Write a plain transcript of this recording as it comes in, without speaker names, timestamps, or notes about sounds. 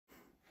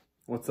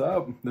What's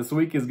up? This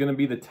week is going to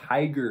be the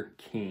Tiger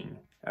King,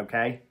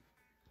 okay?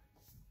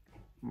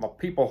 The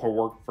people who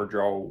worked for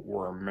Joe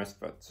were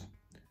misfits,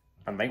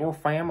 and they were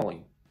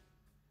family.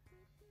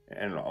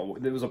 And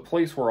there was a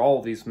place where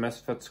all these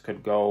misfits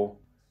could go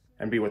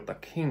and be with the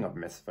king of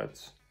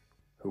misfits,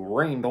 who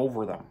reigned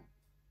over them.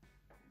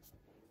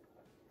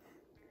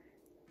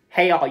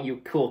 Hey all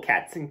you cool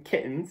cats and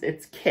kittens,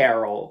 it's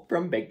Carol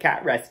from Big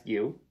Cat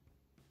Rescue.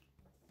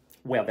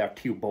 Well, they're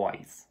two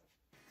boys.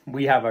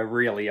 We have a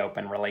really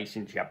open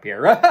relationship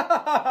here.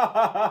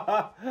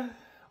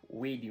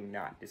 We do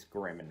not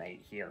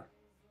discriminate here.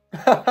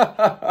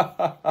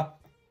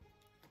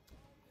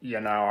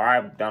 You know,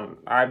 I've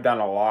done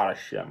a lot of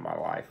shit in my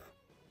life,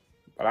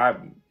 but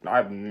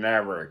I've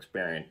never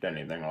experienced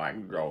anything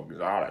like Joe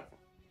Exotic.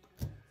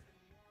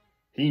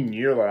 He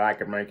knew that I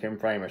could make him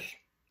famous,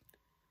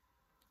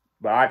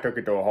 but I took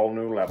it to a whole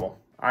new level.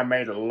 I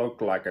made it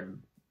look like a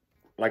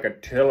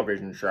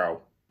television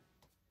show.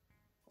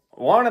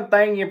 One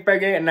thing you're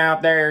forgetting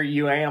out there,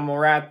 you animal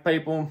rights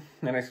people,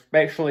 and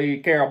especially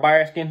Carole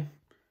Baskin.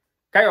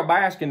 Carole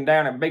Baskin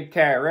down at Big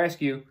Cat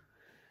Rescue,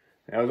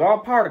 it was all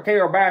part of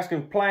Carole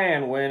Baskin's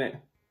plan when it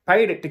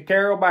paid it to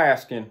Carole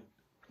Baskin.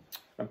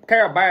 And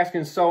Carole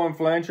Baskin's so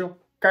influential.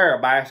 Carole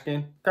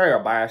Baskin.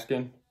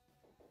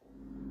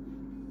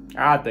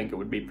 I think it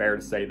would be fair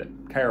to say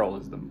that Carole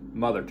is the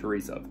Mother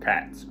Teresa of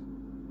cats.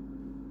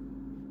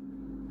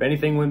 If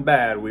anything went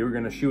bad, we were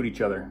going to shoot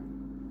each other.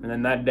 And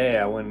then that day,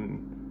 I went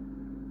and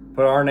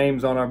put our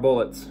names on our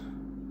bullets.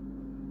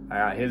 I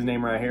got his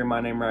name right here,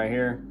 my name right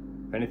here.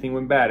 If anything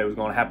went bad, it was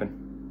going to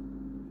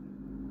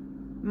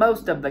happen.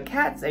 Most of the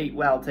cats ate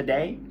well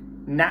today.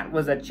 Nat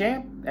was a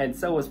champ, and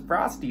so was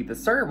Frosty the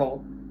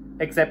serval.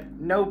 Except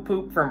no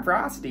poop from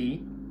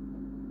Frosty.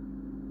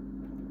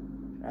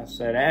 I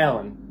said,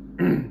 Alan,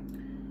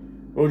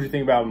 what would you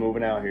think about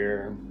moving out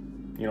here?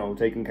 You know,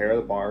 taking care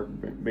of the park,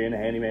 being a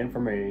handyman for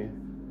me.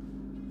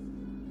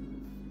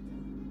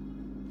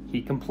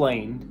 He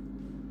complained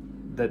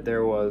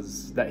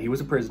that he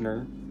was a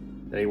prisoner,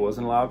 that he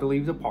wasn't allowed to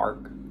leave the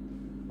park,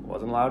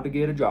 wasn't allowed to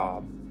get a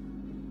job,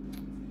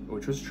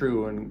 which was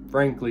true, and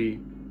frankly,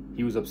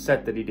 he was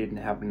upset that he didn't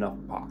have enough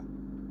pot.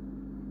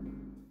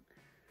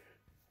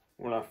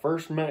 When I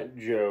first met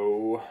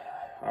Joe,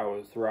 I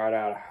was right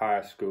out of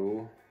high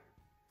school.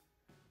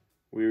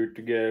 We were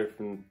together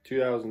from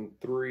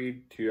 2003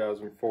 to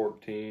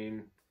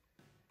 2014,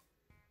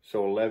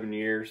 so 11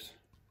 years.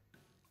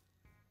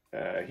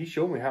 He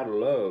showed me how to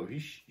love. He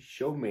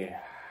showed me,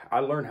 I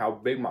learned how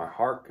big my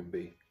heart can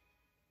be.